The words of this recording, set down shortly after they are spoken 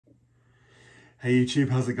Hey YouTube,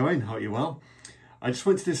 how's it going? Hope you're well. I just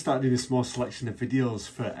wanted to start doing a small selection of videos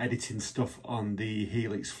for editing stuff on the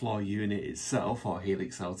Helix floor unit itself, or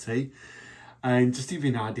Helix LT, and just to give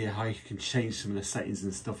you an idea how you can change some of the settings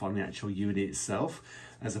and stuff on the actual unit itself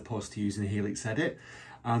as opposed to using Helix Edit.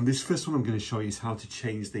 And this first one I'm going to show you is how to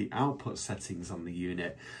change the output settings on the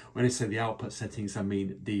unit. When I say the output settings, I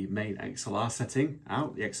mean the main XLR setting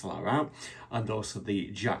out, the XLR out, and also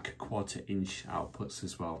the jack 1/4 inch outputs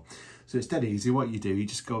as well. So it's dead easy. What you do, you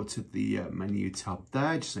just go to the menu tab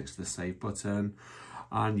there, just next to the save button,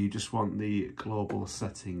 and you just want the global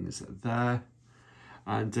settings there.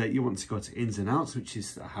 And you want to go to ins and outs, which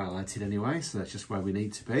is highlighted anyway, so that's just where we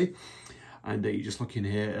need to be. And you're just looking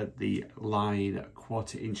here at the line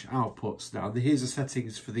 1/4 inch outputs. Now here's the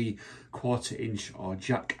settings for the 1/4 inch or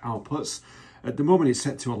jack outputs. At the moment it's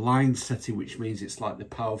set to a line setting, which means it's like the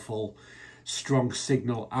powerful strong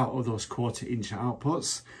signal out of those 1/4 inch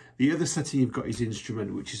outputs. The other setting you've got is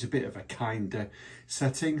instrument, which is a bit of a kinder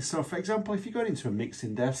setting. So for example, if you're going into a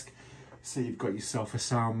mixing desk, say you've got yourself a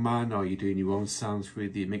sound man or you're doing your own sounds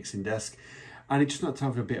with your mixing desk, and it's just not to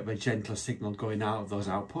have a bit of a gentler signal going out of those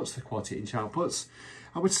outputs, the 1/4 inch outputs,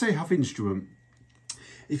 I would say have instrument.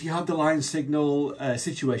 If you had the line signal,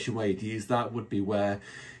 situation where you'd use that would be where,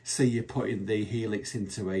 say you're putting the Helix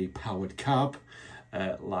into a powered cab,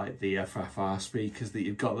 like the FFR speakers that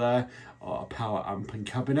you've got there, or a power amp and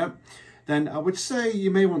cabinet, then I would say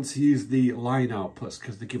you may want to use the line outputs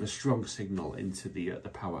because they give a strong signal into the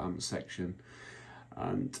power amp section.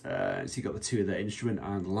 And so you've got the two of the instrument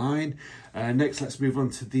and line. Next, let's move on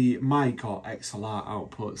to the mic or XLR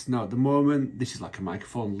outputs. Now at the moment, this is like a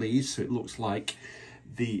microphone lead, so it looks like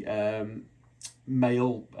the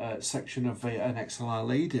male section of an XLR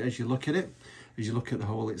lead as you look at it, as you look at the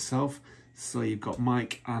hole itself. So you've got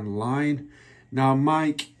mic and line. Now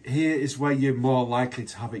mic here is where you're more likely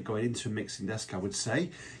to have it going into a mixing desk, I would say,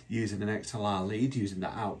 using an XLR lead, using the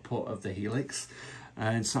output of the Helix.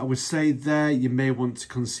 And so I would say there you may want to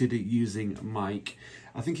consider using mic.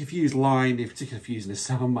 I think if you use line, particularly if you're using a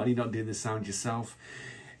sound man, you're not doing the sound yourself,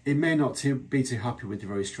 it may not be too happy with the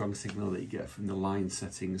very strong signal that you get from the line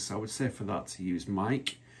settings. So I would say for that to use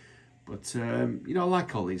mic. But, you know,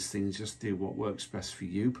 like all these things, just do what works best for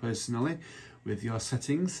you personally with your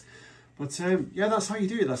settings. But yeah, that's how you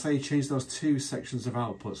do it. That's how you change those two sections of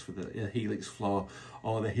outputs for the Helix floor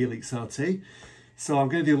or the Helix LT. So I'm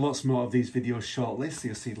going to do lots more of these videos shortly, so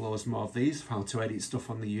you'll see loads more of these, how to edit stuff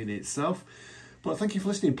on the unit itself. But thank you for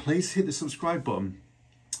listening. Please hit the subscribe button.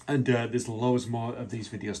 And there's loads more of these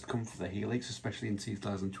videos to come for the Helix, especially in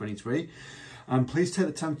 2023. And please take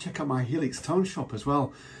the time to check out my Helix Tone shop as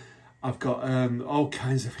well. I've got all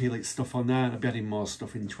kinds of Helix stuff on there, and I'll be adding more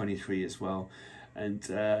stuff in 23 as well. And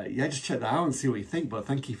yeah, just check that out and see what you think. But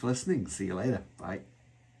thank you for listening. See you later. Bye.